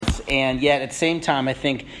and yet at the same time, I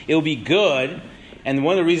think it'll be good. And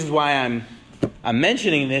one of the reasons why I'm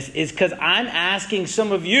mentioning this is because I'm asking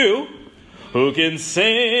some of you who can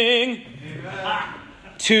sing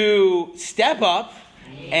to step up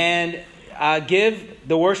and give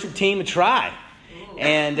the worship team a try.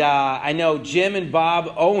 And I know Jim and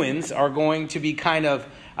Bob Owens are going to be kind of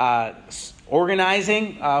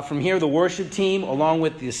organizing from here the worship team along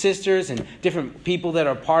with the sisters and different people that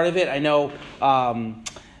are part of it. I know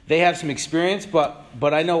they have some experience,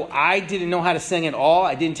 but I know I didn't know how to sing at all.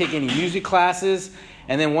 I didn't take any music classes.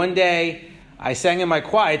 And then one day, I sang in my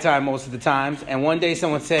quiet time most of the times. And one day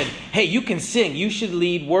someone said, hey, you can sing. You should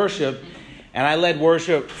lead worship. And I led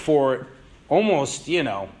worship for almost,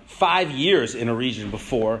 5 years in a region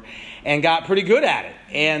before and got pretty good at it.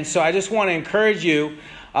 And so I just want to encourage you.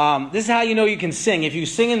 This is how you know you can sing. If you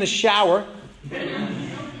sing in the shower,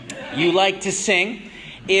 you like to sing.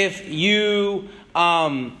 If you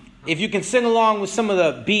can sing along with some of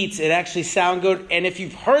the beats, it actually sounds good. And if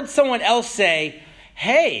you've heard someone else say,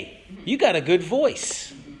 hey, you got a good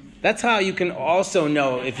voice, that's how you can also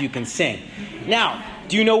know if you can sing. Now,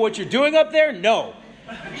 do you know what you're doing up there? No.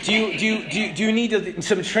 Do you need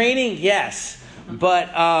some training? Yes. But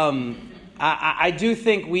I do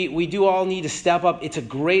think we do all need to step up. It's a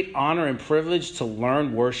great honor and privilege to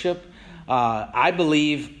learn worship. I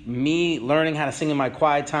believe me learning how to sing in my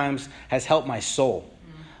quiet times has helped my soul.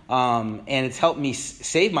 And it's helped me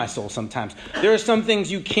save my soul sometimes. There are some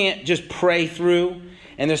things you can't just pray through,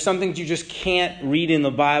 and there's some things you just can't read in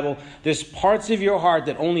the Bible. There's parts of your heart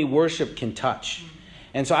that only worship can touch.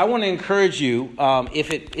 And so I want to encourage you,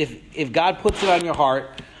 if God puts it on your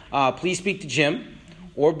heart, please speak to Jim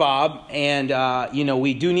or Bob. And,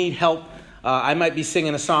 we do need help. I might be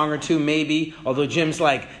singing a song or two, maybe, although Jim's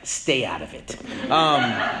like, stay out of it.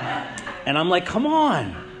 And I'm like, come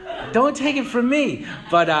on, don't take it from me.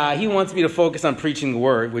 But he wants me to focus on preaching the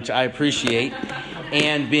word, which I appreciate,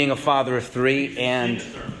 and being a father of three. And,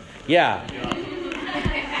 yeah,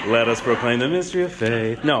 let us proclaim the mystery of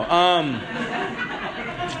faith. No,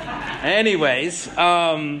 anyways,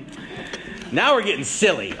 now we're getting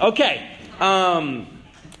silly. Okay.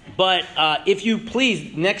 But if you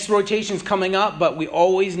please, next rotation's coming up, but we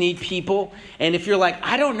always need people. And if you're like,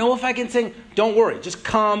 I don't know if I can sing, don't worry. Just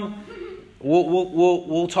come.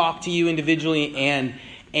 We'll talk to you individually, and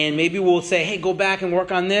maybe we'll say, hey, go back and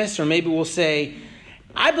work on this. Or maybe we'll say,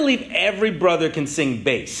 I believe every brother can sing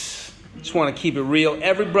bass. Just want to keep it real.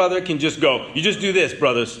 Every brother can just go, you just do this,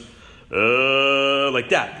 brothers. Like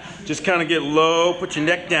that. Just kind of get low, put your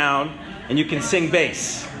neck down, and you can sing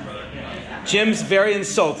bass. Jim's very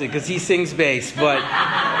insulted because he sings bass, but no,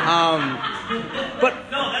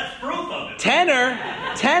 that's proof of it.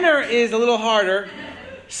 Tenor is a little harder.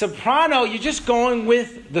 Soprano, you're just going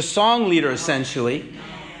with the song leader essentially,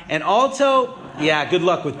 and alto, yeah, good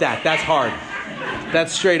luck with that. That's hard. That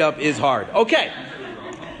straight up is hard. Okay,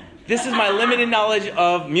 this is my limited knowledge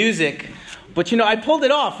of music, but I pulled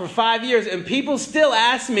it off for 5 years, and people still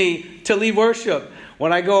ask me to lead worship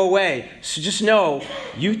when I go away. So just know,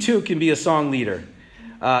 you too can be a song leader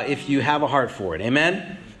if you have a heart for it.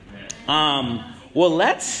 Amen? Well,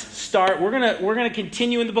 let's start. We're gonna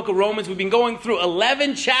continue in the book of Romans. We've been going through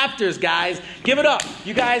 11 chapters, guys. Give it up.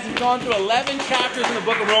 You guys have gone through 11 chapters in the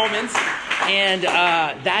book of Romans. And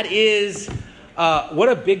that is, what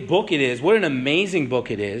a big book it is. What an amazing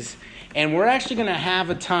book it is. And we're actually going to have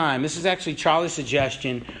a time. This is actually Charlie's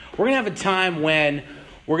suggestion. We're going to have a time when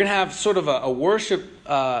we're going to have sort of a worship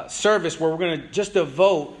service where we're going to just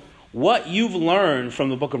devote what you've learned from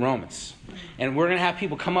the book of Romans. And we're going to have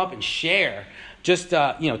people come up and share just,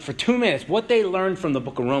 for 2 minutes what they learned from the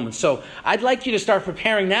book of Romans. So I'd like you to start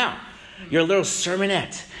preparing now your little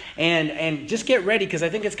sermonette. And just get ready, because I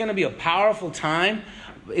think it's going to be a powerful time.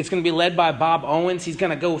 It's going to be led by Bob Owens. He's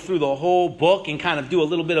going to go through the whole book and kind of do a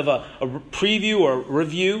little bit of a preview or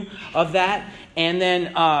review of that. And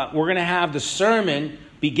then we're going to have the sermon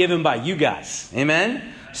be given by you guys.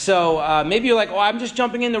 Amen? So maybe you're like, I'm just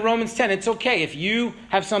jumping into Romans 10. It's okay. If you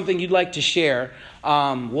have something you'd like to share,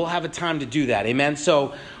 we'll have a time to do that. Amen?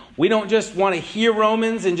 So we don't just want to hear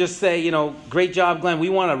Romans and just say, great job, Glenn. We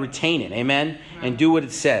want to retain it. Amen? And do what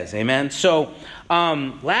it says. Amen? So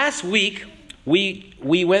last week, we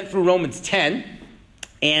went through Romans 10,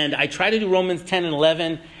 and I tried to do Romans 10 and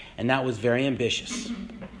 11, and that was very ambitious.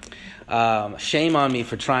 Shame on me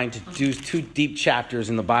for trying to do 2 deep chapters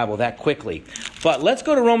in the Bible that quickly. But let's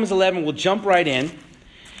go to Romans 11. We'll jump right in.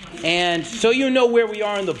 And so you know where we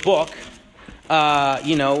are in the book,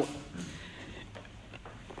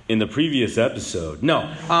 in the previous episode.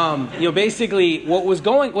 No, basically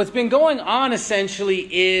what's been going on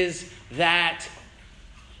essentially is that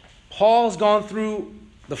Paul's gone through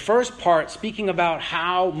the first part speaking about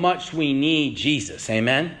how much we need Jesus.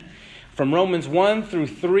 Amen? From Romans 1 through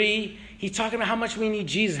 3, he's talking about how much we need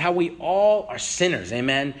Jesus, how we all are sinners,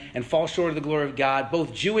 amen, and fall short of the glory of God,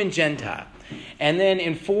 both Jew and Gentile. And then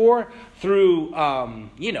in 4 through,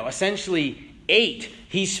 essentially 8,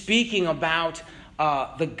 he's speaking about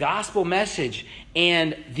the gospel message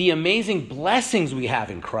and the amazing blessings we have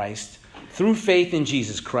in Christ through faith in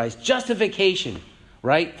Jesus Christ, justification,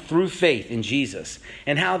 right, through faith in Jesus,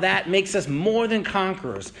 and how that makes us more than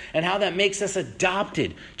conquerors, and how that makes us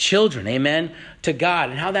adopted children, amen, to God,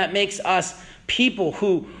 and how that makes us people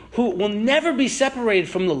who will never be separated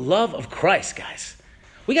from the love of Christ, guys.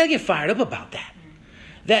 We got to get fired up about that.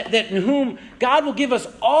 That in whom God will give us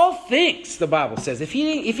all things, the Bible says. If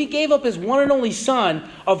he gave up his one and only Son,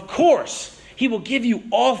 of course, he will give you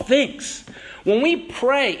all things. When we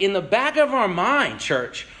pray, in the back of our mind,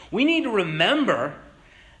 church, we need to remember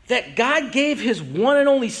that God gave his one and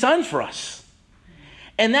only Son for us.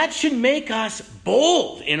 And that should make us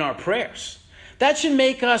bold in our prayers. That should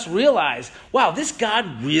make us realize, wow, this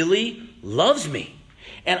God really loves me.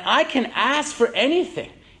 And I can ask for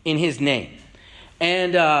anything in his name.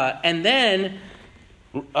 And then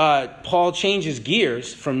Paul changes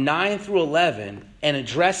gears from 9 through 11 and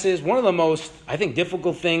addresses one of the most, I think,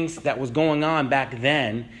 difficult things that was going on back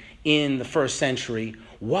then in the first century.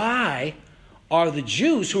 Why are the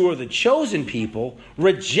Jews, who are the chosen people,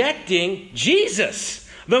 rejecting Jesus,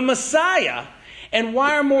 the Messiah? And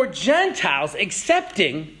why are more Gentiles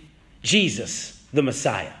accepting Jesus, the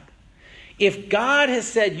Messiah? If God has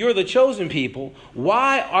said you're the chosen people,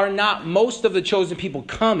 why are not most of the chosen people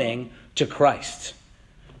coming to Christ?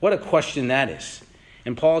 What a question that is.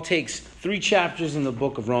 And Paul takes 3 chapters in the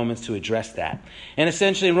book of Romans to address that. And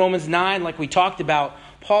essentially in Romans 9, like we talked about,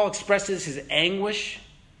 Paul expresses his anguish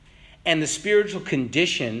and the spiritual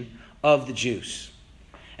condition of the Jews,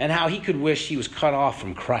 and how he could wish he was cut off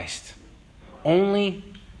from Christ, only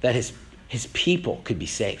that his people could be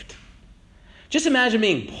saved. Just imagine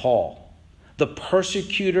being Paul, the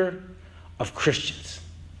persecutor of Christians,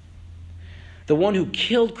 the one who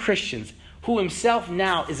killed Christians, who himself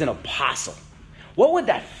now is an apostle. What would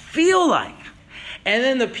that feel like? And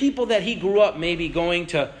then the people that he grew up maybe going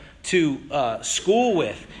to school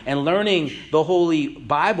with and learning the Holy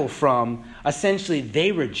Bible from, essentially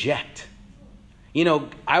they reject. You know,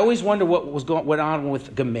 I always wonder what went on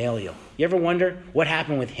with Gamaliel. You ever wonder what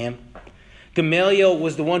happened with him? Gamaliel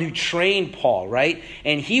was the one who trained Paul, right?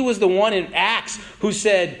 And he was the one in Acts who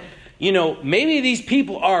said, maybe these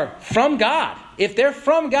people are from God. If they're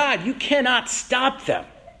from God, you cannot stop them,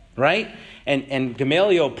 right? And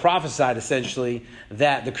Gamaliel prophesied essentially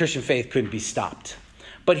that the Christian faith couldn't be stopped.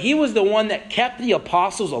 But he was the one that kept the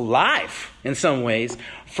apostles alive in some ways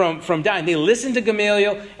from dying. They listened to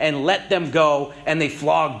Gamaliel and let them go, and they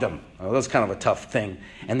flogged them. Oh, that was kind of a tough thing.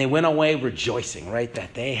 And they went away rejoicing, right,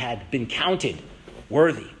 that they had been counted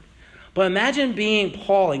worthy. But imagine being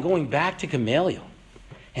Paul and going back to Gamaliel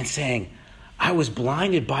and saying, I was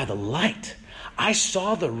blinded by the light. I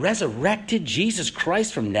saw the resurrected Jesus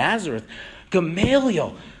Christ from Nazareth.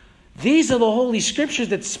 Gamaliel, these are the Holy Scriptures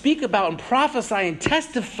that speak about and prophesy and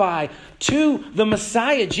testify to the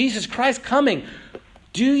Messiah, Jesus Christ, coming.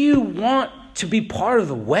 Do you want to be part of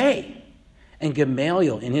the way? And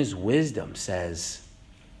Gamaliel, in his wisdom, says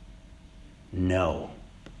no.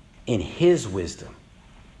 In his wisdom,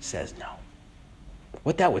 says no.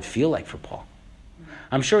 What that would feel like for Paul.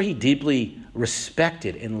 I'm sure he deeply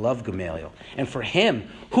respected and loved Gamaliel. And for him,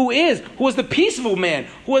 who was the peaceable man,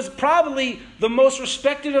 who was probably the most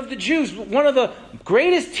respected of the Jews, one of the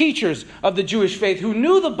greatest teachers of the Jewish faith, who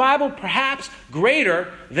knew the Bible perhaps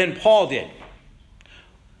greater than Paul did,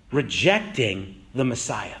 rejecting the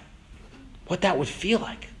Messiah. What that would feel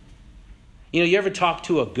like. You ever talk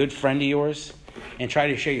to a good friend of yours and try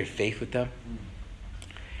to share your faith with them?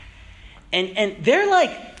 And they're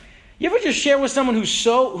like, you ever just share with someone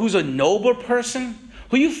who's a noble person,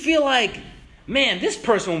 who you feel like, man, this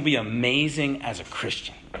person will be amazing as a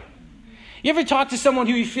Christian? You ever talk to someone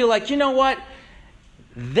who you feel like, you know what?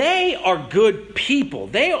 They are good people.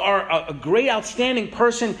 They are a great, outstanding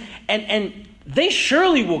person, and they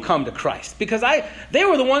surely will come to Christ because they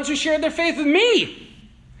were the ones who shared their faith with me.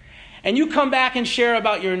 And you come back and share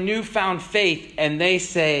about your newfound faith, and they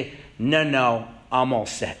say, no, I'm all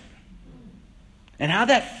set. And how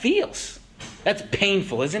that feels. That's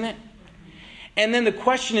painful, isn't it? And then the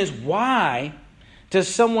question is, why does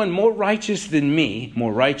someone more righteous than me,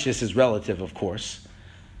 more righteous is relative, of course,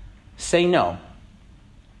 say no,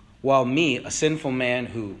 while me, a sinful man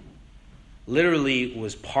who literally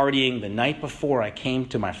was partying the night before I came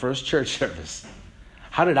to my first church service,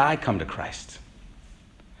 How did I come to Christ?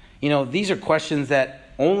 These are questions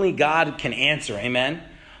that only God can answer, amen?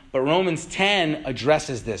 But Romans 10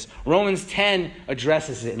 addresses this. Romans 10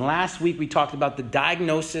 addresses it. And last week we talked about the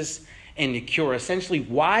diagnosis and the cure, essentially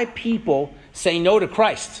why people say no to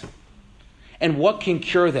Christ and what can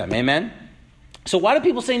cure them, amen? So why do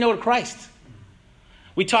people say no to Christ?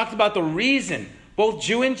 We talked about the reason both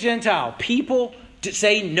Jew and Gentile, people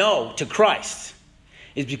say no to Christ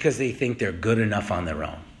is because they think they're good enough on their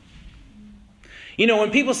own.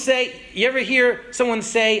 When people say, you ever hear someone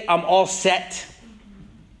say, I'm all set?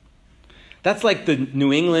 That's like the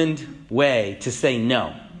New England way to say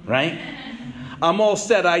no, right? I'm all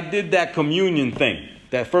set. I did that communion thing,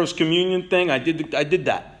 that first communion thing. I did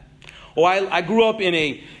that. Or I grew up in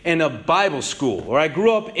a Bible school, or I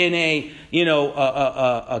grew up in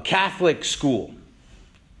a Catholic school.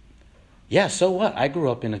 Yeah, so what? I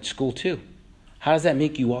grew up in a school too. How does that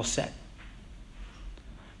make you all set?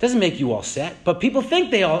 Doesn't make you all set, but people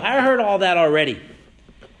think I heard all that already.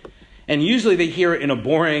 And usually they hear it in a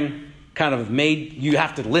boring, kind of you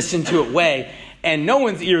have to listen to it way, and no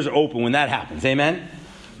one's ears are open when that happens, amen?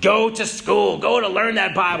 Go to school, go to learn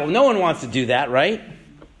that Bible. No one wants to do that, right?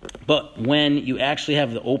 But when you actually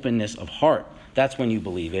have the openness of heart, that's when you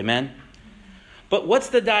believe, amen? But what's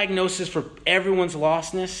the diagnosis for everyone's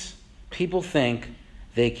lostness? People think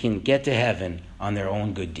they can get to heaven on their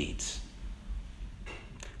own good deeds.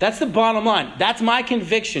 That's the bottom line. That's my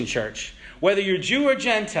conviction, church. Whether you're Jew or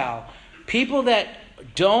Gentile, people that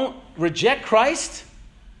don't reject Christ,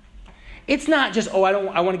 it's not just,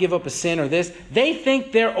 I want to give up a sin or this. They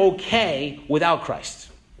think they're okay without Christ,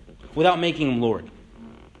 without making him Lord.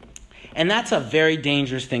 And that's a very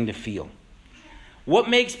dangerous thing to feel. What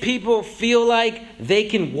makes people feel like they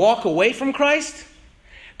can walk away from Christ?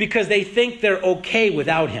 Because they think they're okay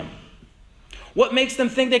without him. What makes them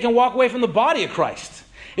think they can walk away from the body of Christ?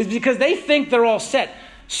 Is because they think they're all set.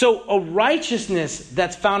 So a righteousness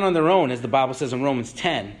that's found on their own, as the Bible says in Romans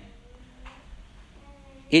 10,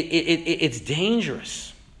 it's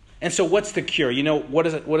dangerous. And so what's the cure? What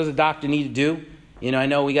does a doctor need to do? I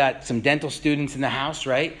know we got some dental students in the house,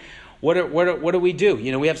 right? What do we do?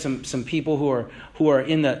 We have some people who are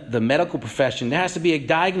in the medical profession. There has to be a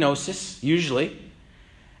diagnosis, usually,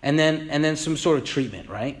 and then some sort of treatment,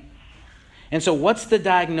 right? And so what's the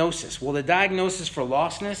diagnosis? Well, the diagnosis for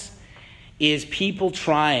lostness is people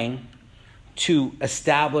trying to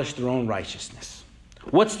establish their own righteousness.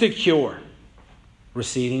 What's the cure?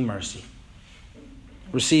 Receiving mercy.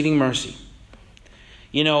 Receiving mercy.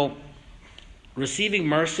 Receiving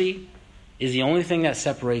mercy is the only thing that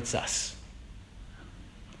separates us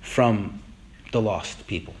from the lost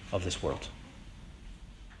people of this world.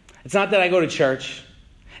 It's not that I go to church.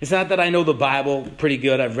 It's not that I know the Bible pretty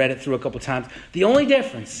good. I've read it through a couple times. The only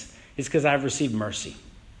difference is because I've received mercy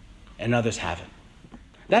and others haven't.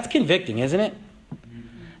 That's convicting, isn't it?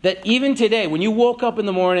 That even today, when you woke up in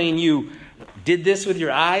the morning and you did this with your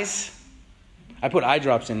eyes, I put eye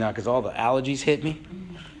drops in now because all the allergies hit me.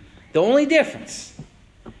 The only difference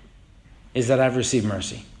is that I've received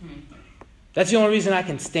mercy. That's the only reason I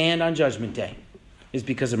can stand on Judgment Day, is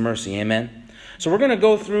because of mercy. Amen? So we're going to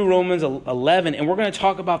go through Romans 11, and we're going to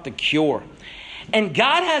talk about the cure. And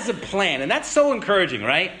God has a plan, and that's so encouraging,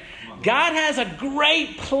 right? God has a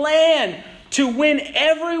great plan to win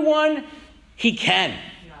everyone he can.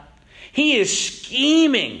 He is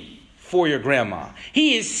scheming for your grandma.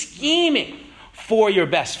 He is scheming for your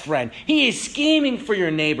best friend. He is scheming for your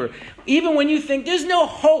neighbor. Even when you think there's no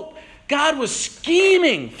hope, God was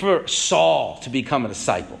scheming for Saul to become a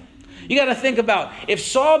disciple. You got to think about, if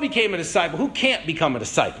Saul became a disciple, who can't become a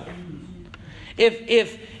disciple?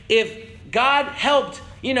 If God helped,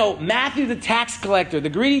 Matthew the tax collector, the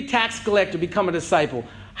greedy tax collector, become a disciple,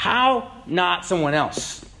 how not someone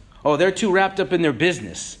else? Oh, they're too wrapped up in their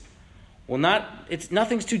business. Well,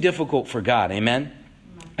 nothing's too difficult for God. Amen.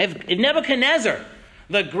 If Nebuchadnezzar,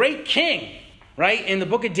 the great king, right, in the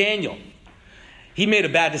book of Daniel, he made a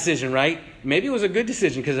bad decision, right? Maybe it was a good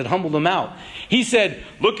decision because it humbled him out. He said,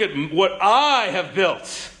 look at what I have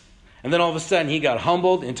built. And then all of a sudden he got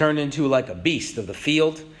humbled and turned into like a beast of the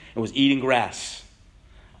field and was eating grass.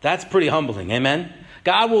 That's pretty humbling, amen?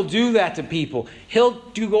 God will do that to people. He'll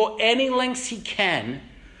go any lengths he can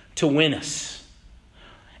to win us.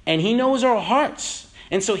 And he knows our hearts.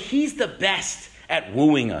 And so he's the best at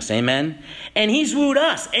wooing us, amen? And he's wooed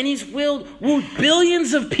us, and he's wooed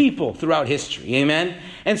billions of people throughout history, amen?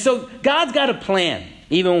 And so God's got a plan,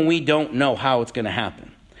 even when we don't know how it's going to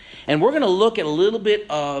happen. And we're going to look at a little bit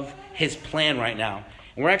of his plan right now.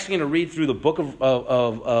 And we're actually going to read through the book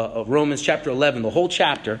of Romans chapter 11, the whole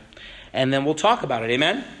chapter, and then we'll talk about it,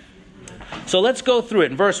 amen? So let's go through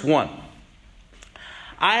it in verse 1.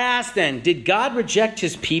 I ask then, did God reject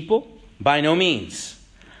his people? By no means.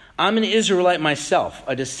 I'm an Israelite myself,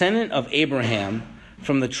 a descendant of Abraham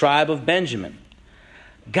from the tribe of Benjamin.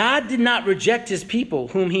 God did not reject his people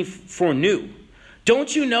whom he foreknew.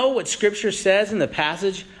 Don't you know what Scripture says in the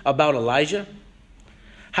passage about Elijah?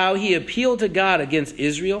 How he appealed to God against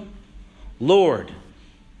Israel? Lord,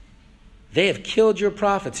 they have killed your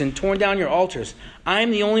prophets and torn down your altars.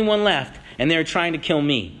 I'm the only one left, and they're trying to kill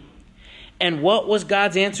me. And what was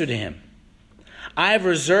God's answer to him? I have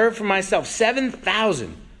reserved for myself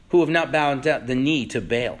 7,000 who have not bowed the knee to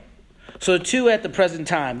Baal. So too at the present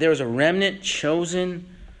time, there is a remnant chosen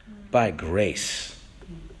by grace.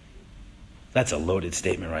 That's a loaded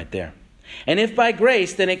statement right there. And if by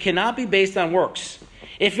grace, then it cannot be based on works.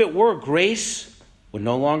 If it were, grace would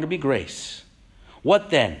no longer be grace. What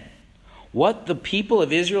then? What the people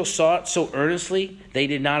of Israel sought so earnestly they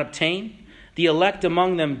did not obtain? The elect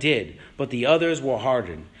among them did, but the others were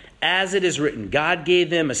hardened. As it is written, God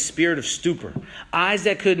gave them a spirit of stupor, eyes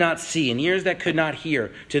that could not see and ears that could not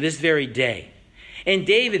hear to this very day. And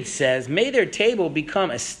David says, may their table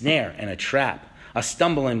become a snare and a trap, a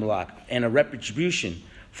stumbling block and a retribution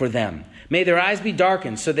for them. May their eyes be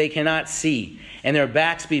darkened so they cannot see, and their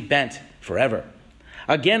backs be bent forever.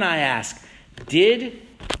 Again I ask, did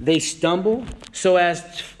they stumble so as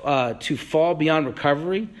to fall beyond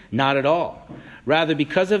recovery? Not at all. Rather,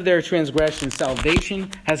 because of their transgression, salvation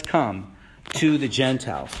has come to the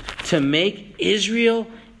Gentiles, to make Israel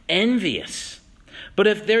envious. But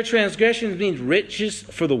if their transgressions means riches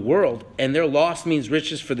for the world, and their loss means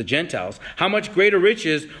riches for the Gentiles, how much greater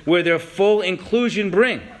riches will their full inclusion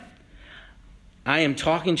bring? I am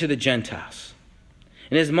talking to the Gentiles.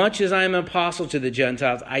 And as much as I am an apostle to the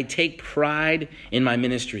Gentiles, I take pride in my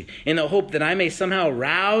ministry, in the hope that I may somehow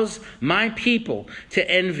rouse my people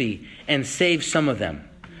to envy and save some of them.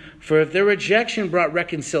 For if their rejection brought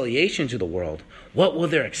reconciliation to the world, what will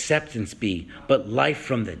their acceptance be but life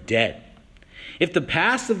from the dead? If the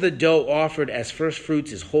past of the dough offered as first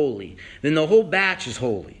fruits is holy, then the whole batch is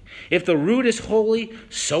holy. If the root is holy,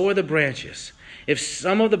 so are the branches. If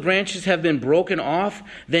some of the branches have been broken off,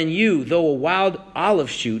 then you, though a wild olive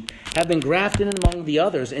shoot, have been grafted among the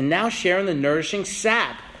others and now share in the nourishing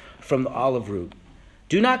sap from the olive root.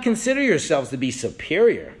 Do not consider yourselves to be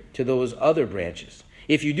superior to those other branches.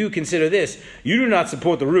 If you do, consider this: you do not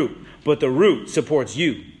support the root, but the root supports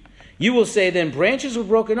you. You will say, then branches were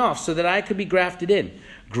broken off so that I could be grafted in.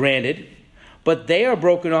 Granted, but they are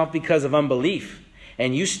broken off because of unbelief,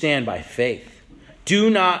 and you stand by faith. Do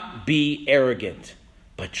not be arrogant,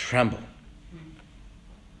 but tremble.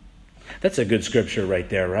 That's a good scripture right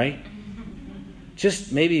there, right?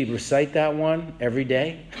 Just maybe recite that one every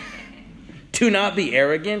day. Do not be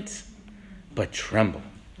arrogant, but tremble.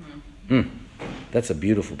 That's a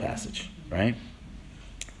beautiful passage, right?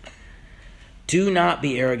 Do not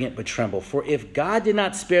be arrogant, but tremble. For if God did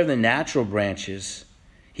not spare the natural branches,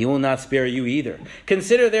 he will not spare you either.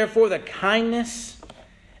 Consider, therefore, the kindness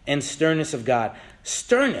and sternness of God.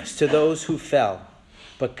 Sternness to those who fell,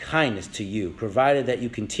 but kindness to you, provided that you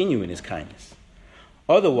continue in his kindness.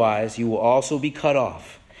 Otherwise, you will also be cut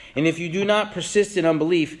off. And if you do not persist in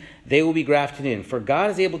unbelief, they will be grafted in, for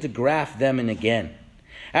God is able to graft them in again.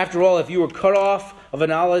 After all, if you were cut off of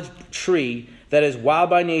an olive tree that is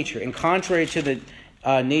wild by nature, and contrary to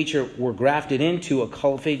the nature were grafted into a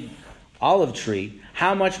cultivated olive tree,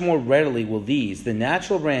 how much more readily will these, the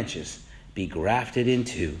natural branches, be grafted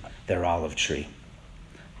into their olive tree?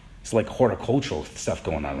 It's like horticultural stuff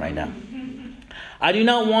going on right now. I do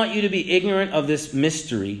not want you to be ignorant of this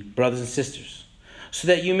mystery, brothers and sisters, so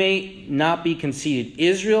that you may not be conceited.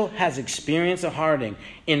 Israel has experienced a hardening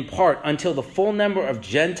in part until the full number of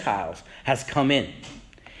Gentiles has come in.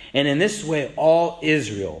 And in this way, all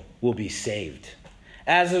Israel will be saved.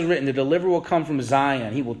 As is written, the deliverer will come from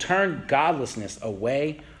Zion. He will turn godlessness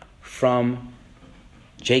away from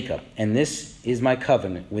Jacob, and this is my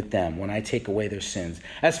covenant with them when I take away their sins.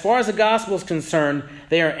 As far as the gospel is concerned,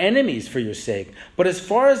 they are enemies for your sake. But as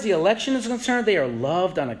far as the election is concerned, they are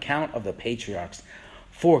loved on account of the patriarchs.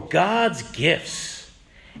 For God's gifts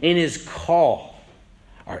in his call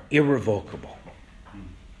are irrevocable.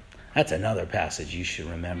 That's another passage you should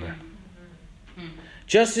remember.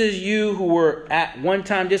 Just as you who were at one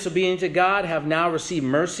time disobedient to God have now received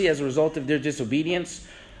mercy as a result of their disobedience,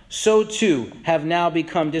 so too have now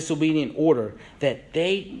become disobedient in order that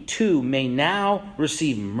they too may now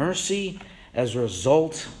receive mercy as a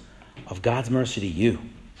result of God's mercy to you.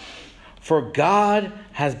 For God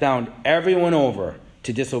has bound everyone over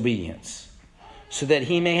to disobedience, so that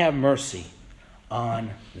he may have mercy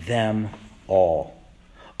on them all.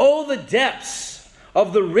 Oh, the depths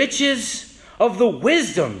of the riches of the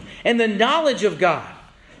wisdom and the knowledge of God.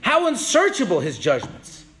 How unsearchable his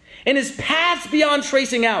judgments, and his paths beyond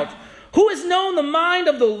tracing out. Who has known the mind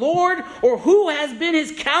of the Lord, or who has been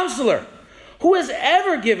his counselor? Who has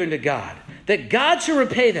ever given to God, that God should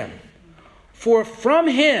repay them? For from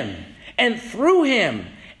him, and through him,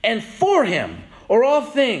 and for him are all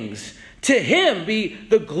things. To him be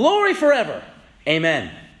the glory forever.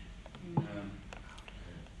 Amen.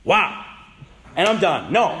 Wow. And I'm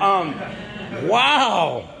done. No,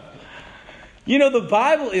 wow. You know, the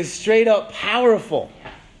Bible is straight up powerful.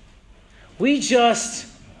 We just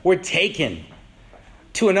were taken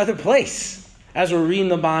to another place as we're reading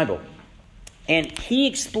the Bible. And he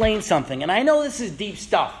explained something. And I know this is deep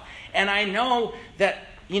stuff. And I know that,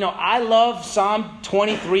 I love Psalm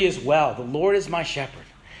 23 as well. The Lord is my shepherd.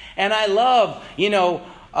 And I love,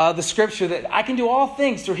 the scripture that I can do all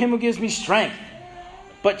things through him who gives me strength.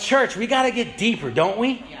 But church, we got to get deeper, don't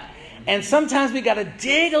we? Yeah. And sometimes we got to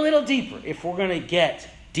dig a little deeper if we're going to get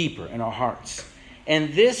deeper in our hearts.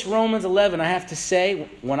 And this Romans 11, I have to say,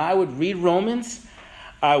 when I would read Romans,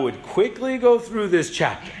 I would quickly go through this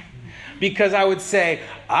chapter. Because I would say,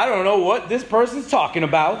 I don't know what this person's talking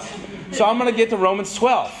about. So I'm going to get to Romans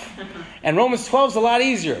 12. And Romans 12 is a lot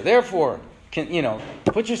easier. Therefore,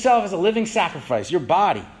 put yourself as a living sacrifice. Your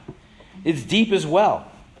body. It's deep as well.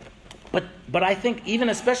 But I think even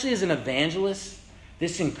especially as an evangelist,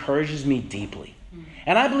 this encourages me deeply.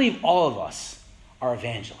 And I believe all of us are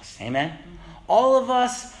evangelists. Amen? All of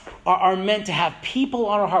us are meant to have people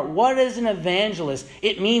on our heart. What is an evangelist?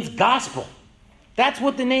 It means gospel. That's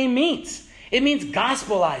what the name means. It means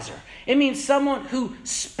gospelizer. It means someone who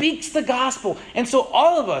speaks the gospel. And so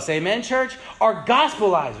all of us, amen, church, are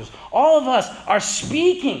gospelizers. All of us are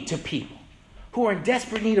speaking to people who are in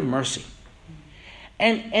desperate need of mercy.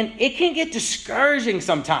 And it can get discouraging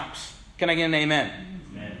sometimes. Can I get an amen?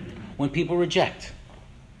 Amen. When people reject.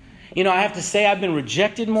 I have to say I've been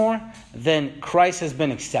rejected more than Christ has been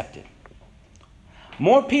accepted.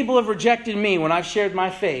 More people have rejected me when I've shared my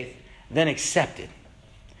faith than accepted.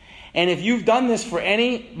 And if you've done this for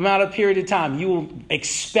any amount of period of time, you will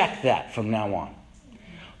expect that from now on.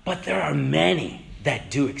 But there are many that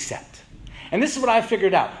do accept. And this is what I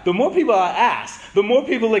figured out. The more people I ask, the more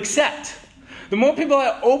people accept. The more people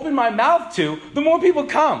I open my mouth to, the more people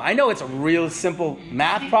come. I know it's a real simple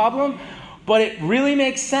math problem, but it really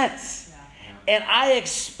makes sense. And I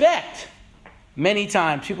expect many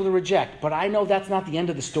times people to reject, but I know that's not the end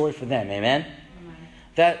of the story for them. Amen?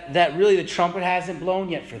 That really the trumpet hasn't blown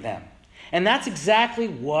yet for them. And that's exactly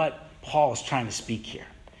what Paul is trying to speak here.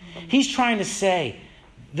 He's trying to say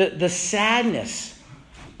the sadness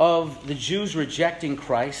of the Jews rejecting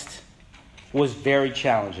Christ was very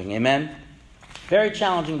challenging. Amen? Very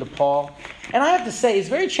challenging to Paul. And I have to say, it's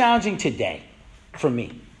very challenging today for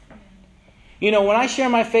me. When I share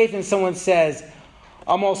my faith and someone says,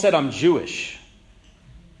 I'm Jewish.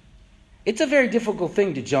 It's a very difficult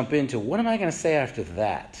thing to jump into. What am I going to say after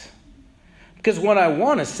that? Because what I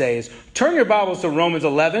want to say is, turn your Bibles to Romans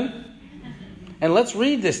 11 and let's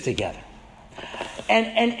read this together.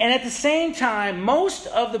 And at the same time, most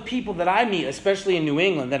of the people that I meet, especially in New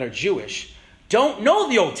England that are Jewish, don't know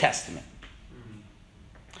the Old Testament.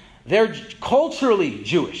 They're culturally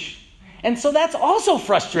Jewish. And so that's also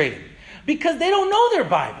frustrating because they don't know their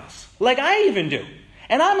Bibles like I even do.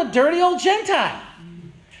 And I'm a dirty old Gentile.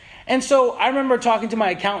 And so I remember talking to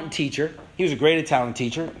my accountant teacher. He was a great accountant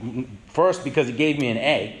teacher. First, because he gave me an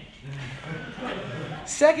A.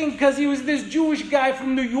 Second, because he was this Jewish guy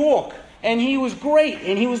from New York. And he was great.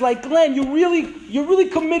 And he was like, Glenn, you're really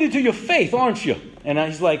committed to your faith, aren't you? And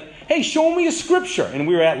he's like, hey, show me a scripture. And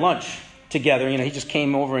we were at lunch together. He just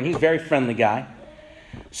came over and he's a very friendly guy.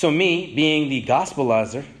 So me, being the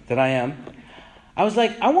gospelizer that I am, I was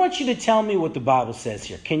like, I want you to tell me what the Bible says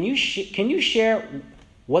here. Can you share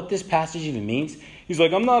what this passage even means? He's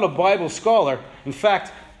like, I'm not a Bible scholar. In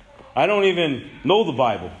fact, I don't even know the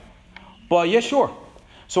Bible. But yeah, sure.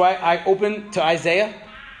 So I open to Isaiah,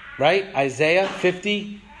 right? Isaiah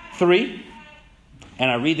 53. And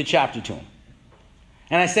I read the chapter to him.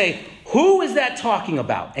 And I say, who is that talking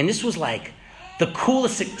about? And this was like the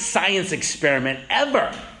coolest science experiment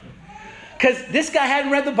ever. Because this guy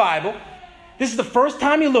hadn't read the Bible. This is the first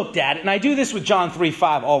time he looked at it. And I do this with John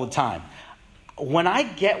 3:5 all the time. When I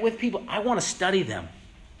get with people, I want to study them.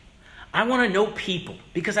 I want to know people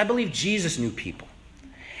because I believe Jesus knew people.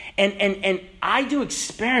 And I do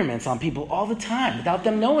experiments on people all the time without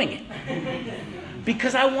them knowing it.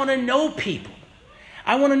 Because I want to know people.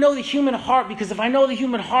 I want to know the human heart because if I know the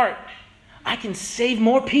human heart, I can save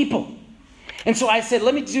more people. And so I said,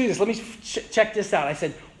 let me do this. Let me check this out. I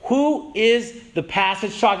said, Who is the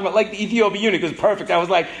passage talking about? Like the Ethiopian eunuch was perfect. I was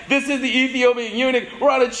like, this is the Ethiopian eunuch. We're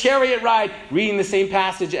on a chariot ride, reading the same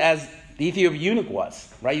passage as the Ethiopian eunuch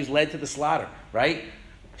was, right? He was led to the slaughter, right?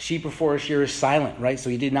 Sheep before a shearer is silent, right? So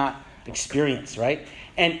he did not experience, right?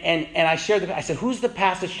 And I shared I said, who's the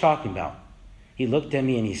passage talking about? He looked at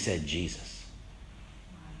me and he said, Jesus.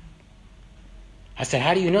 I said,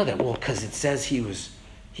 how do you know that? Well, because it says he was,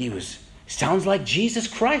 sounds like Jesus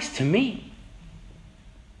Christ to me.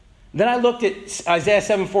 Then I looked at Isaiah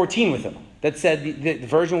 7:14 with him that said the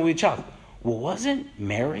virgin will be a child. Well, wasn't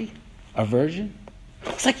Mary a virgin?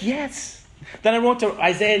 I was like, yes. Then I went to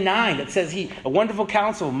Isaiah 9 that says a wonderful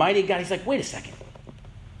counsel, mighty God. He's like, wait a second.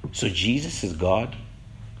 So Jesus is God?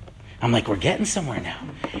 I'm like, we're getting somewhere now.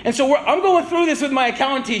 And so I'm going through this with my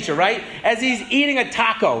accountant teacher, right? As he's eating a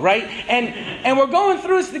taco, right? And we're going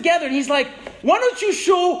through this together. And he's like, why don't you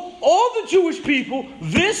show all the Jewish people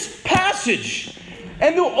this passage?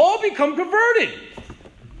 And they'll all become converted.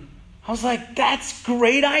 I was like, that's a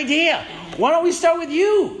great idea. Why don't we start with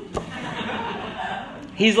you?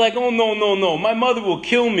 He's like, oh, no. My mother will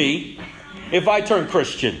kill me if I turn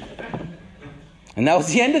Christian. And that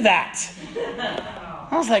was the end of that.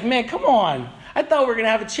 I was like, man, come on. I thought we were going to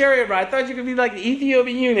have a chariot ride. I thought you could be like the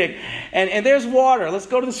Ethiopian eunuch. And there's water. Let's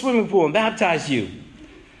go to the swimming pool and baptize you.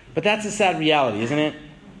 But that's a sad reality, isn't it?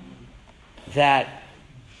 That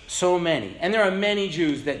so many, and there are many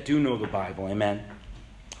Jews that do know the Bible, amen.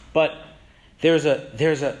 But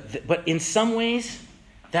but in some ways,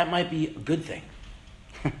 that might be a good thing.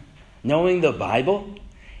 Knowing the Bible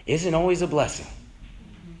isn't always a blessing.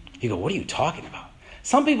 You go, what are you talking about?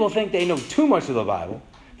 Some people think they know too much of the Bible,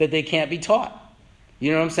 that they can't be taught.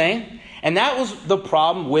 You know what I'm saying? And that was the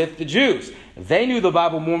problem with the Jews. They knew the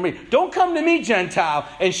Bible more than me. Don't come to me, Gentile,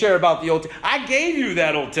 and share about the Old Testament. I gave you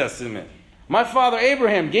that Old Testament. My father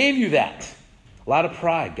Abraham gave you that. A lot of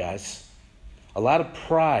pride, guys. A lot of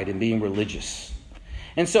pride in being religious.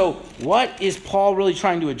 And so what is Paul really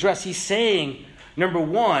trying to address? He's saying, number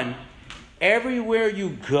one, everywhere you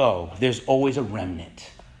go, there's always a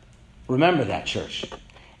remnant. Remember that, church.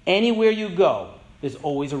 Anywhere you go, there's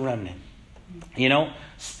always a remnant. You know,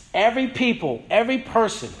 every people, every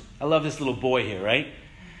person. I love this little boy here, right?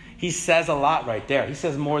 He says a lot right there. He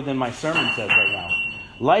says more than my sermon says right now.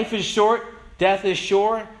 Life is short. Death is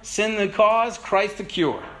sure, sin the cause, Christ the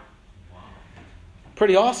cure.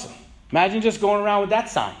 Pretty awesome. Imagine just going around with that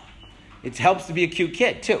sign. It helps to be a cute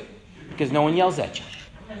kid, too, because no one yells at you.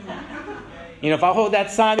 You know, if I hold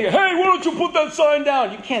that sign, they go, hey, why don't you put that sign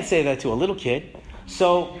down? You can't say that to a little kid.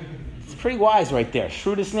 So it's pretty wise right there.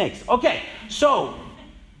 Shrewd as snakes. Okay,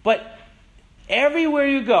 but everywhere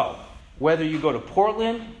you go, whether you go to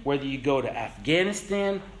Portland, whether you go to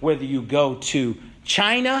Afghanistan, whether you go to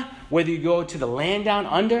China, whether you go to the land down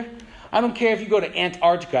under, I don't care if you go to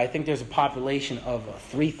Antarctica. I think there's a population of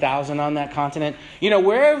 3,000 on that continent. You know,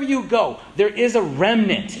 wherever you go, there is a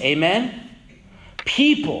remnant. Amen?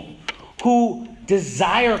 People who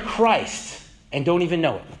desire Christ and don't even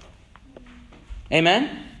know it.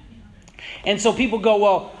 Amen? And so people go,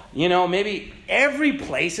 well, you know, maybe every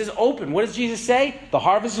place is open. What does Jesus say? The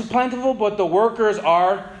harvest is plentiful, but the workers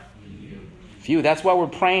are few. That's why we're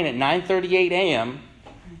praying at 9:38 a.m.,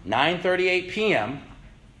 9:38 p.m.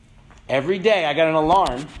 every day. I got an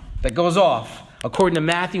alarm that goes off according to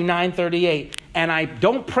Matthew 9:38. And I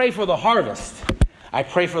don't pray for the harvest. I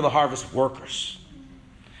pray for the harvest workers.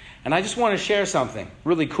 And I just want to share something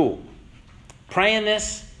really cool. Praying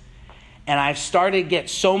this, and I've started to get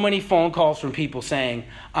so many phone calls from people saying,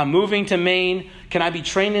 I'm moving to Maine. Can I be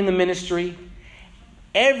trained in the ministry?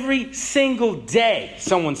 Every single day,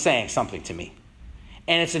 someone's saying something to me.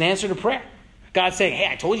 And it's an answer to prayer. God's saying, hey,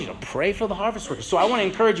 I told you to pray for the harvest workers. So I want to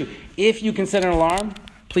encourage you, if you can set an alarm,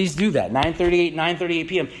 please do that. 9:38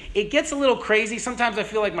 p.m. It gets a little crazy. Sometimes I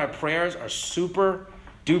feel like my prayers are super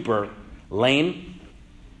duper lame.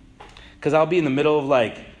 Because I'll be in the middle of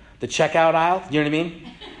like the checkout aisle. You know what I mean?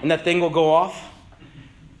 And that thing will go off.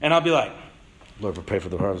 And I'll be like, Lord, we pray for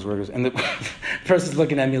the harvest workers. And the person's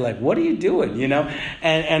looking at me like, what are you doing? You know?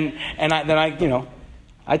 And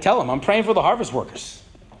I tell them, I'm praying for the harvest workers.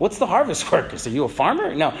 What's the harvest workers? Are you a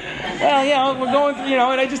farmer? No. Well, you know, we're going through, you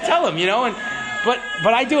know, and I just tell them, you know,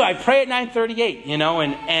 but I do. I pray at 9:38, you know,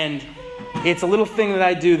 and it's a little thing that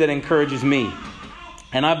I do that encourages me.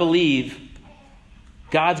 And I believe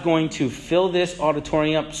God's going to fill this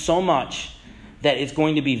auditorium up so much that it's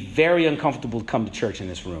going to be very uncomfortable to come to church in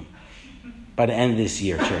this room by the end of this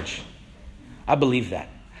year, church. I believe that.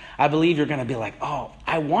 I believe you're going to be like, oh,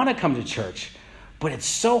 I want to come to church, but it's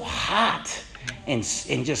so hot and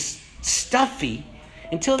just stuffy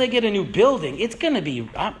until they get a new building. It's going to be,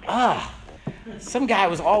 Some guy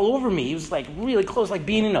was all over me. He was like really close, like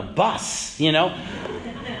being in a bus, you know.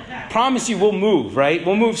 Promise you we'll move, right?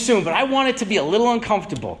 We'll move soon, but I want it to be a little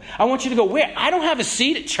uncomfortable. I want you to go, where? I don't have a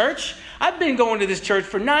seat at church. I've been going to this church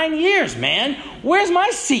for 9 years, man. Where's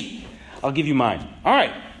my seat? I'll give you mine. All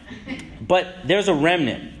right. But there's a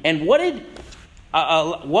remnant. And what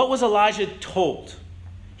was Elijah told?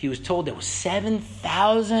 He was told there was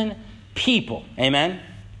 7,000 people, amen,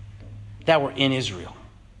 that were in Israel.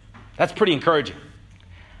 That's pretty encouraging.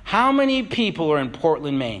 How many people are in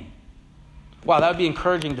Portland, Maine? Wow, that would be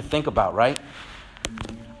encouraging to think about, right?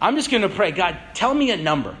 I'm just going to pray, God, tell me a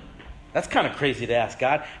number. That's kind of crazy to ask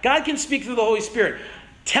God. God can speak through the Holy Spirit.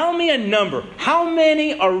 Tell me a number. How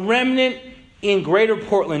many are remnant in greater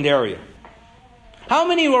Portland area? How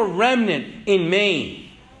many are remnant in Maine?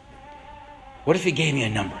 What if he gave me a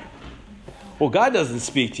number? Well, God doesn't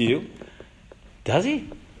speak to you. Does he?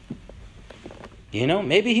 You know,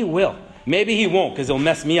 maybe he will. Maybe he won't because he'll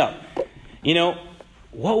mess me up. You know,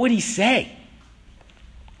 what would he say?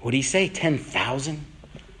 Would he say 10,000?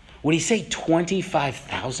 Would he say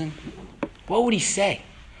 25,000? What would he say?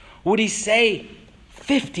 Would he say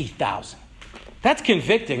 50,000? That's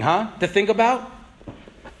convicting, huh? To think about.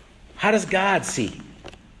 How does God see?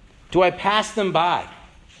 Do I pass them by?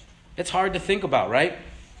 It's hard to think about, right?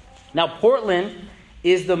 Now, Portland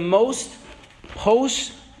is the most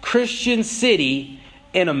post-Christian city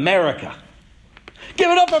in America. Give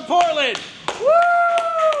it up for Portland! Woo!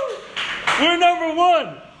 We're number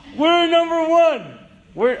one. We're number one.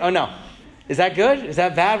 Oh, no. Is that good? Is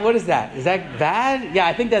that bad? What is that? Is that bad? Yeah,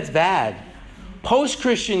 I think that's bad.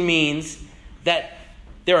 Post-Christian means that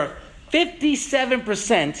there are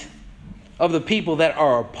 57% of the people that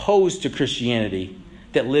are opposed to Christianity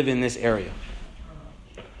that live in this area.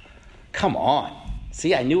 Come on.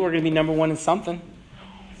 See, I knew we were going to be number one in something.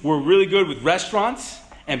 We're really good with restaurants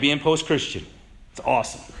and being post-Christian. It's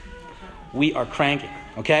awesome. We are cranking,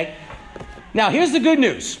 okay? Now, here's the good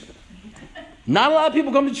news. Not a lot of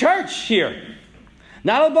people come to church here.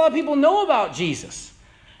 Not a lot of people know about Jesus.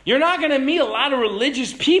 You're not going to meet a lot of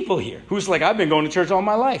religious people here who's like, I've been going to church all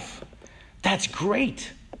my life. That's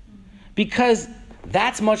great. Because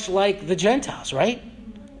that's much like the Gentiles, right?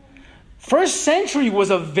 First century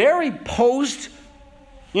was a very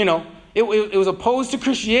it was opposed to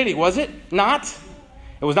Christianity, was it? Not?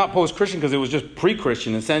 It was not post-Christian because it was just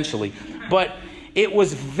pre-Christian, essentially. But it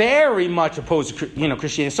was very much opposed to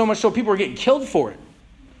Christianity, so much so people were getting killed for it.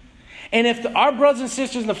 And if our brothers and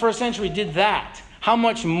sisters in the first century did that, how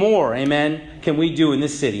much more, amen, can we do in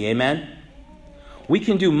this city, amen? We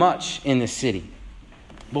can do much in this city.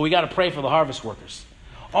 But we got to pray for the harvest workers.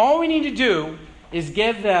 All we need to do is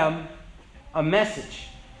give them a message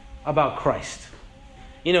about Christ.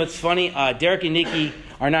 You know, it's funny. Derek and Nikki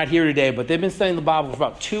are not here today, but they've been studying the Bible for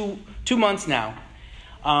about two months now.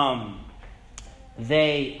 I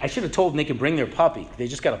should have told Nick to bring their puppy. They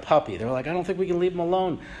just got a puppy. They were like, I don't think we can leave him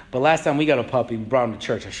alone. But last time we got a puppy, we brought him to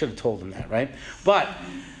church. I should have told them that, right? But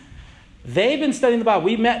they've been studying the Bible.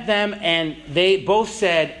 We met them, and they both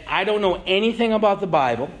said, I don't know anything about the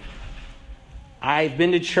Bible. I've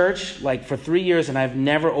been to church for 3 years, and I've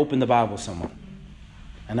never opened the Bible with someone.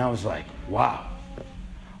 And I was like, wow.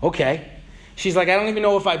 Okay. She's like, I don't even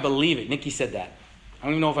know if I believe it. Nikki said that. I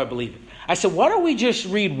don't even know if I believe it. I said, why don't we just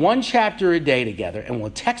read one chapter a day together, and we'll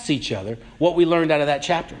text each other what we learned out of that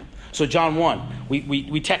chapter. So John 1,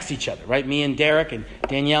 we text each other, right? Me and Derek and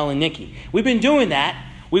Danielle and Nikki. We've been doing that.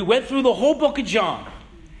 We went through the whole book of John.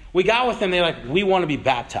 We got with them. They're like, we want to be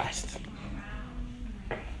baptized.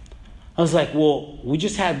 I was like, well, we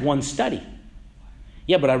just had one study.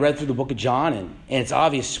 Yeah, but I read through the book of John, and it's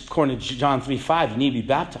obvious, according to John 3:5, you need to be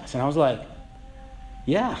baptized. And I was like,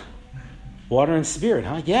 yeah. Water and spirit,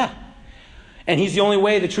 huh? Yeah. And he's the only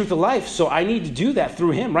way, the truth, the life. So I need to do that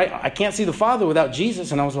through him, right? I can't see the Father without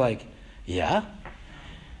Jesus. And I was like, yeah.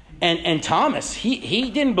 And Thomas,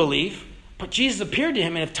 he didn't believe, but Jesus appeared to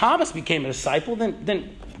him. And if Thomas became a disciple,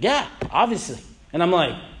 then yeah, obviously. And I'm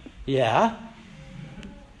like, yeah.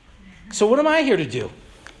 So what am I here to do?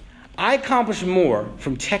 I accomplish more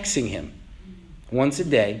from texting him once a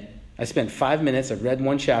day. I spent 5 minutes. I read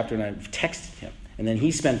one chapter and I texted him. And then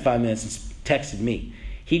he spent 5 minutes and texted me.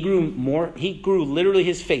 He grew literally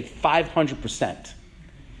his faith 500%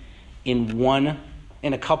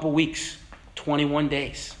 in a couple weeks, 21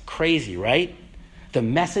 days. Crazy, right? The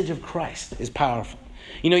message of Christ is powerful.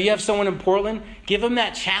 You have someone in Portland, give them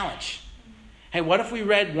that challenge. Hey, what if we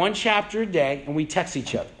read one chapter a day and we text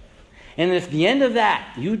each other? And if at the end of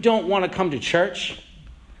that you don't want to come to church,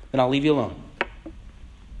 then I'll leave you alone.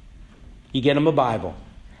 You get them a Bible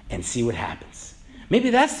and see what happens.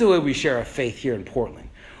 Maybe that's the way we share our faith here in Portland.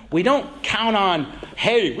 We don't count on,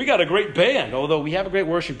 hey, we got a great band, although we have a great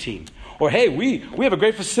worship team. Or, hey, we have a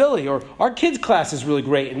great facility. Or, our kids' class is really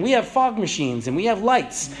great. And we have fog machines. And we have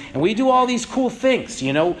lights. And we do all these cool things,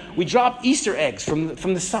 We drop Easter eggs from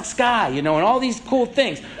the sky, and all these cool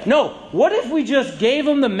things. No, what if we just gave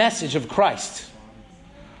them the message of Christ?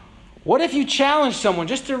 What if you challenged someone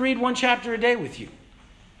just to read one chapter a day with you?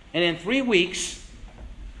 And in 3 weeks,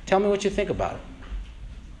 tell me what you think about it.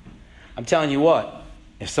 I'm telling you what,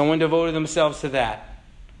 if someone devoted themselves to that,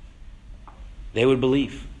 they would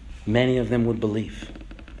believe. Many of them would believe.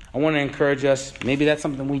 I want to encourage us, maybe that's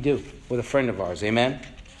something we do with a friend of ours, amen?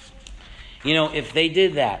 If they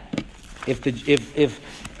did that, if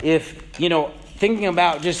thinking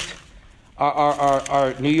about just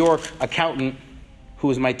our New York accountant who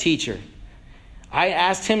was my teacher, I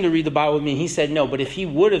asked him to read the Bible with me, and he said no, but if he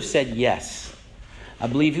would have said yes, I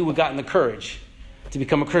believe he would have gotten the courage to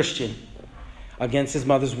become a Christian against his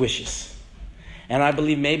mother's wishes. And I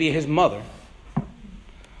believe maybe his mother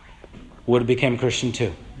would have become a Christian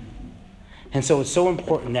too. And so it's so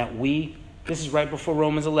important that this is right before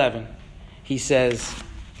Romans 11, he says,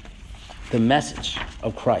 the message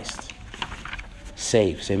of Christ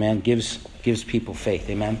saves, amen, gives people faith,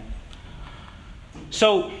 amen.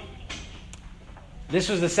 So, this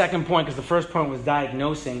was the second point, because the first point was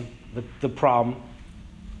diagnosing the problem.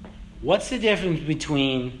 What's the difference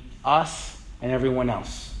between us and everyone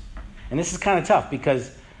else? And this is kind of tough,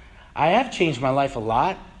 because I have changed my life a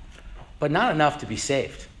lot, but not enough to be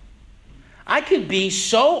saved. I could be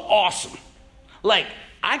so awesome. Like,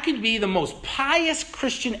 I could be the most pious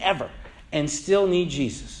Christian ever and still need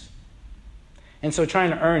Jesus. And so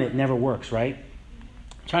trying to earn it never works, right?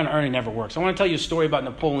 Trying to earn it never works. I want to tell you a story about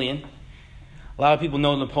Napoleon. A lot of people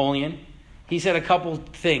know Napoleon. He said a couple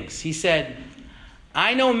things. He said,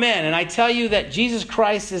 I know men, and I tell you that Jesus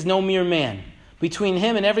Christ is no mere man. Between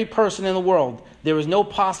him and every person in the world, there is no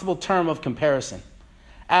possible term of comparison.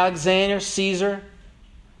 Alexander, Caesar,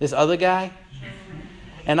 this other guy,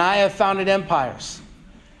 and I have founded empires.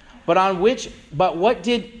 But what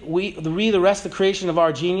did we, the rest of the creation of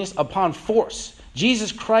our genius? Upon force.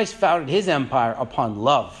 Jesus Christ founded his empire upon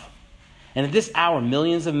love. And at this hour,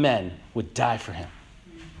 millions of men would die for him.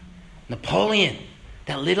 Napoleon,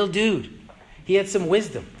 that little dude, he had some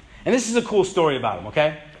wisdom. And this is a cool story about him,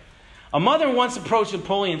 okay? A mother once approached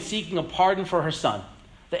Napoleon seeking a pardon for her son.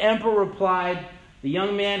 The emperor replied, the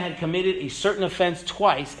young man had committed a certain offense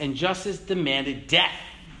twice, and justice demanded death.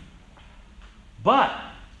 But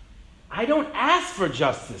I don't ask for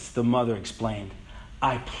justice, the mother explained.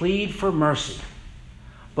 I plead for mercy.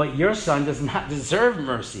 But your son does not deserve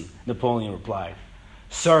mercy, Napoleon replied.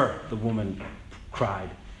 Sir, the woman cried,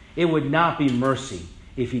 it would not be mercy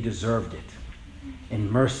if he deserved it.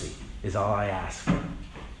 And mercy is all I ask for.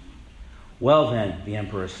 Well then, the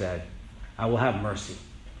emperor said, I will have mercy.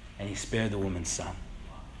 And he spared the woman's son.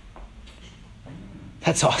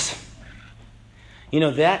 That's awesome.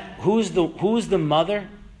 Who's the mother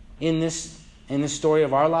in this story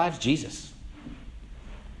of our lives? Jesus.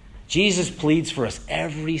 Jesus pleads for us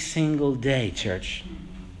every single day, church.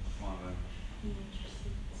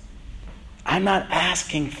 I'm not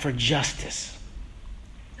asking for justice,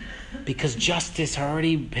 because justice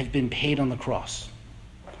already has been paid on the cross.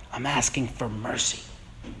 I'm asking for mercy.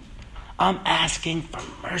 I'm asking for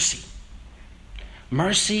mercy.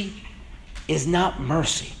 Mercy is not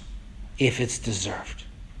mercy if it's deserved.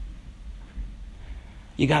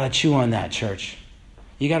 You got to chew on that, church.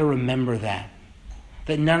 You got to remember that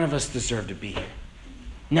none of us deserve to be here.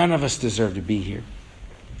 None of us deserve to be here.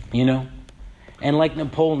 And like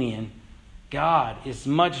Napoleon, God is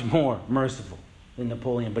much more merciful than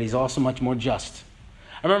Napoleon, but he's also much more just.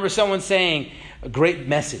 I remember someone saying a great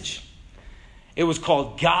message. It was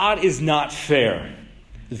called, God is not fair.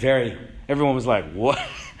 Everyone was like, what?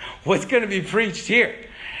 What's going to be preached here?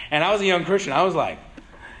 And I was a young Christian. I was like,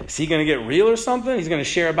 is he going to get real or something? He's going to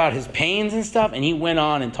share about his pains and stuff. And he went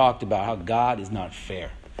on and talked about how God is not fair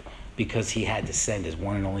because he had to send his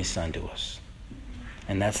one and only son to us.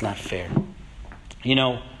 And that's not fair.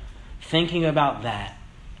 Thinking about that,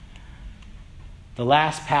 the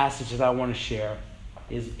last passage that I want to share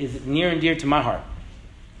is near and dear to my heart,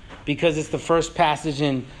 because it's the first passage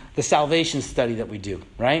in the salvation study that we do,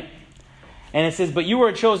 right? And it says, but you are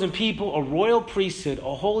a chosen people, a royal priesthood,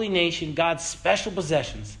 a holy nation, God's special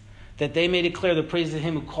possessions, that they may declare the praises of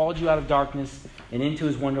him who called you out of darkness and into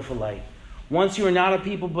his wonderful light. Once you were not a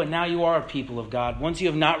people, but now you are a people of God. Once you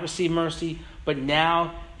have not received mercy, but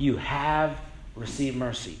now you have received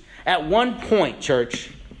mercy. At one point,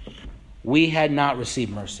 church, we had not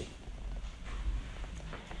received mercy.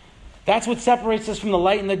 That's what separates us from the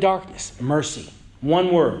light and the darkness. Mercy.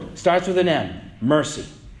 One word. Starts with an M. Mercy.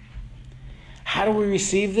 How do we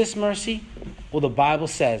receive this mercy? Well, the Bible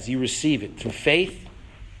says you receive it through faith,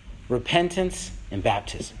 repentance, and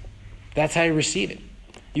baptism. That's how you receive it.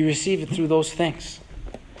 You receive it through those things.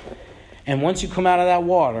 And once you come out of that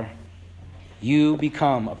water, you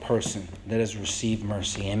become a person that has received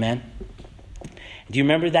mercy. Amen? Do you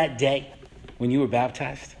remember that day when you were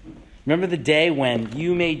baptized? Remember the day when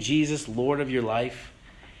you made Jesus Lord of your life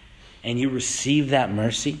and you received that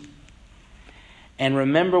mercy? And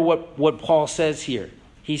remember what Paul says here.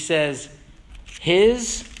 He says,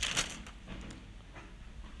 his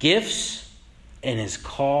gifts and his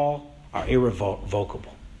call are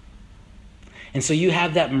irrevocable. And so you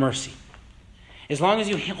have that mercy. As long as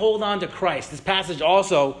you hold on to Christ. This passage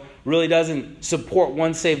also really doesn't support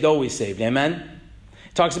once saved, always saved. Amen?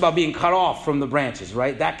 It talks about being cut off from the branches,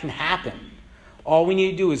 right? That can happen. All we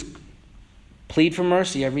need to do is plead for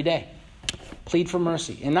mercy every day. Plead for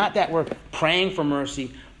mercy. And not that we're praying for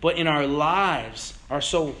mercy, but in our lives are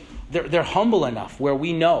so, they're humble enough where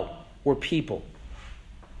we know we're people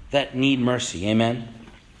that need mercy. Amen?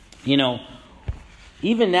 You know,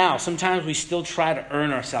 even now, sometimes we still try to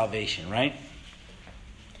earn our salvation, right?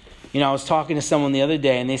 You know, I was talking to someone the other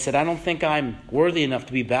day and they said, I don't think I'm worthy enough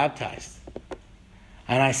to be baptized.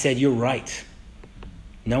 And I said, you're right.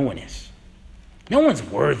 No one is. No one's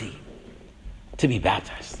worthy to be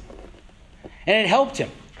baptized. And it helped him.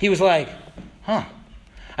 He was like, huh.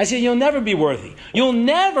 I said, you'll never be worthy. You'll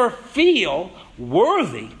never feel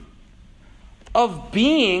worthy of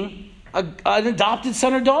being an adopted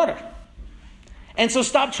son or daughter. And so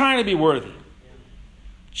stop trying to be worthy.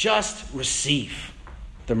 Just receive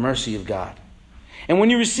the mercy of God. And when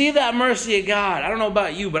you receive that mercy of God, I don't know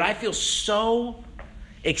about you, but I feel so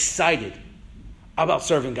excited about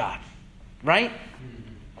serving God. Right?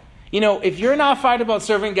 You know, if you're not fired about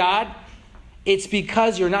serving God, it's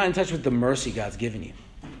because you're not in touch with the mercy God's given you.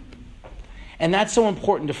 And that's so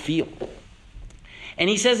important to feel. And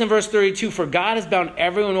he says in verse 32, for God has bound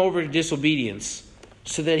everyone over to disobedience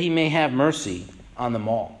so that he may have mercy on them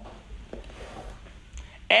all.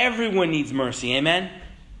 Everyone needs mercy. Amen?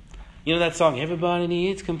 You know that song, everybody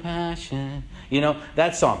needs compassion. You know,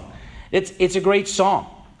 that song. It's a great song.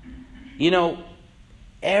 You know,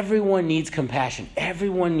 everyone needs compassion.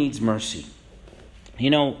 Everyone needs mercy. You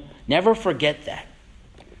know, never forget that.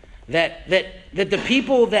 That the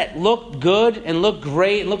people that look good and look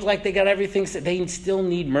great and look like they got everything, they still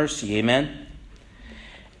need mercy. Amen?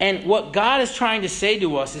 And what God is trying to say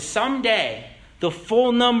to us is someday the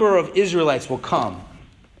full number of Israelites will come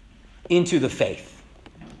into the faith.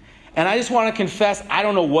 And I just want to confess, I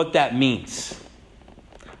don't know what that means.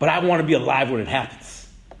 But I want to be alive when it happens.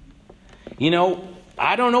 You know,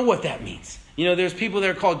 I don't know what that means. You know, there's people that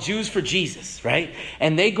are called Jews for Jesus, right?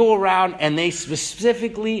 And they go around and they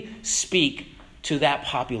specifically speak to that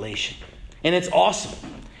population. And it's awesome.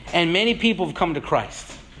 And many people have come to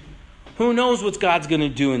Christ. Who knows what God's going to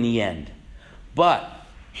do in the end? But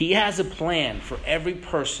he has a plan for every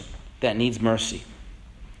person that needs mercy.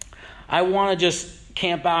 I want to just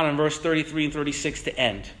camp out on verse 33 and 36 to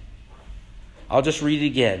end. I'll just read it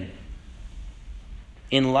again.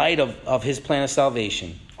 In light of his plan of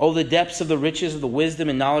salvation. Oh, the depths of the riches of the wisdom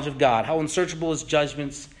and knowledge of God. How unsearchable his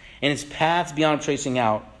judgments and his paths beyond tracing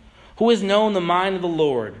out. Who has known the mind of the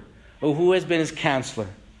Lord? Or who has been his counselor?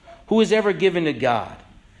 Who has ever given to God,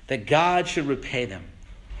 that God should repay them?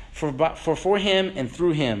 For him and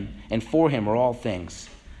through him and for him are all things.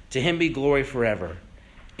 To him be glory forever.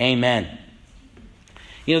 Amen.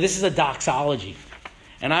 You know, this is a doxology.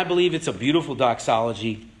 And I believe it's a beautiful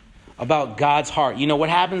doxology about God's heart. You know what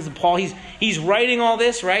happens to Paul? He's writing all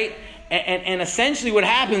this, right? And essentially what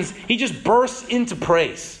happens, he just bursts into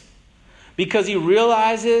praise. Because he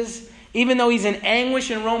realizes, even though he's in anguish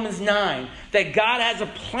in Romans 9, that God has a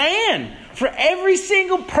plan for every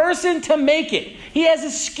single person to make it. He has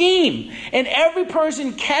a scheme, and every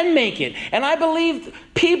person can make it. And I believe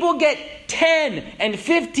people get 10 and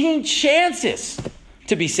 15 chances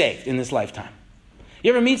to be saved in this lifetime. You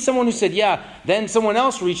ever meet someone who said, yeah, then someone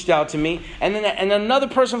else reached out to me, and then another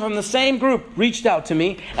person from the same group reached out to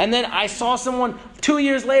me, and then I saw someone 2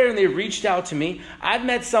 years later and they reached out to me. I've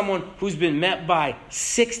met someone who's been met by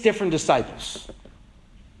 6 different disciples.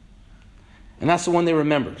 And that's the one they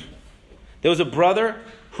remembered. There was a brother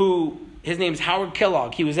who, his name's Howard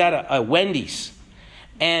Kellogg. He was at a Wendy's.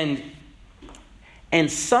 And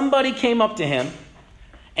somebody came up to him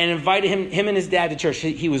and invited him and his dad to church.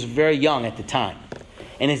 He was very young at the time.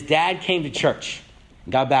 And his dad came to church,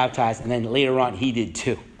 got baptized, and then later on he did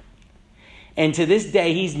too. And to this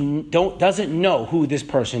day, he doesn't know who this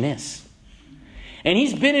person is. And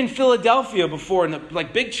he's been in Philadelphia before in the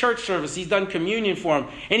big church service. He's done communion for him.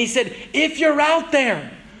 And he said, if you're out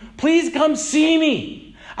there, please come see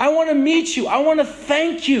me. I want to meet you. I want to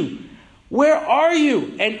thank you. Where are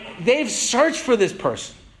you? And they've searched for this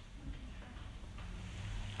person.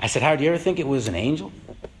 I said, Howard, do you ever think it was an angel?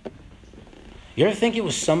 You ever think it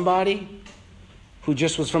was somebody who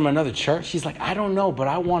just was from another church? He's like, I don't know, but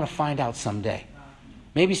I want to find out someday.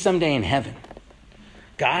 Maybe someday in heaven.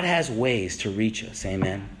 God has ways to reach us.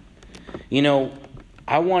 Amen. You know,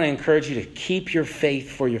 I want to encourage you to keep your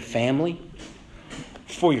faith for your family,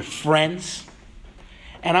 for your friends.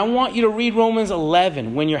 And I want you to read Romans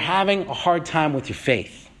 11 when you're having a hard time with your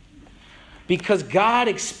faith. Because God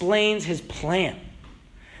explains his plan.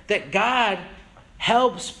 That God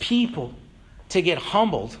helps people to get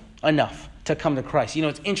humbled enough to come to Christ. You know,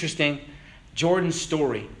 it's interesting. Jordan's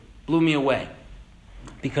story blew me away.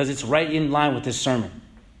 Because it's right in line with this sermon.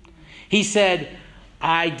 He said,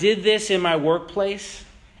 I did this in my workplace,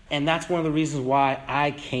 and that's one of the reasons why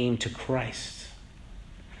I came to Christ.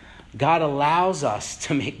 God allows us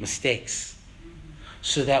to make mistakes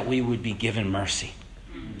so that we would be given mercy.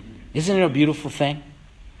 Isn't it a beautiful thing?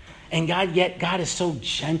 And God is so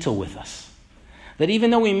gentle with us that even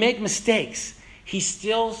though we make mistakes, he's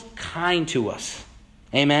still kind to us.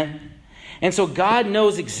 Amen? And so God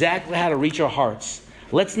knows exactly how to reach our hearts.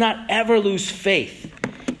 Let's not ever lose faith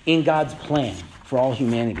in God's plan for all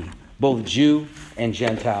humanity, both Jew and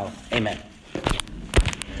Gentile. Amen.